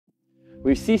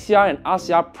With CCR and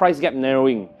RCR price gap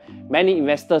narrowing, many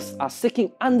investors are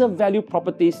seeking undervalued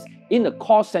properties in the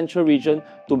core central region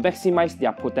to maximize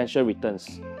their potential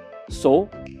returns. So,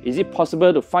 is it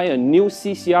possible to find a new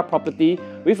CCR property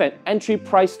with an entry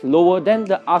price lower than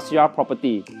the RCR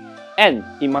property? And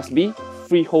it must be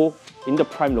freehold in the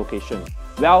prime location.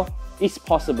 Well, it's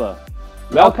possible.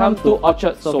 Welcome to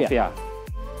Orchard Sophia.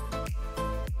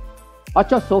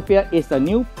 Orchard Sophia is a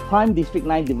new prime District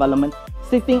 9 development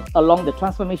sitting along the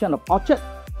transformation of Orchard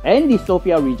and the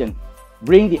Sophia region,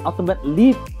 bring the ultimate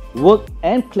live, work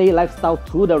and play lifestyle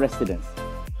to the residents.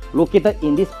 Located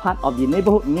in this part of the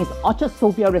neighborhood means Orchard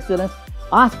Sophia residents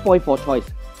are spoiled for choice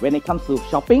when it comes to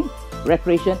shopping,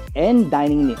 recreation and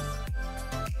dining needs.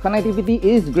 Connectivity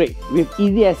is great with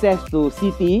easy access to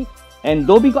CTE and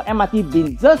Dhoby Ghaut MRT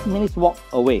being just minutes walk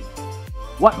away.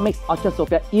 What makes Orchard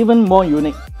Sophia even more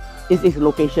unique is its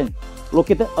location,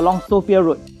 located along Sophia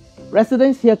Road.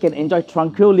 Residents here can enjoy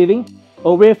tranquil living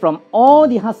away from all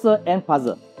the hustle and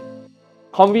puzzle.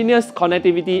 Convenience,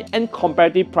 connectivity and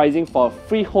comparative pricing for a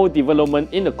freehold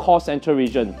development in the core central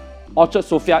region. Orchard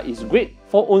Sophia is great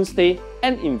for own stay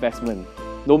and investment.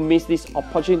 Don't miss this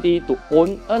opportunity to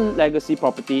own a legacy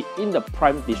property in the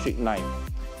prime District 9.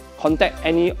 Contact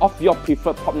any of your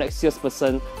preferred PropNext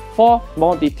salesperson for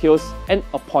more details and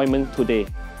appointment today.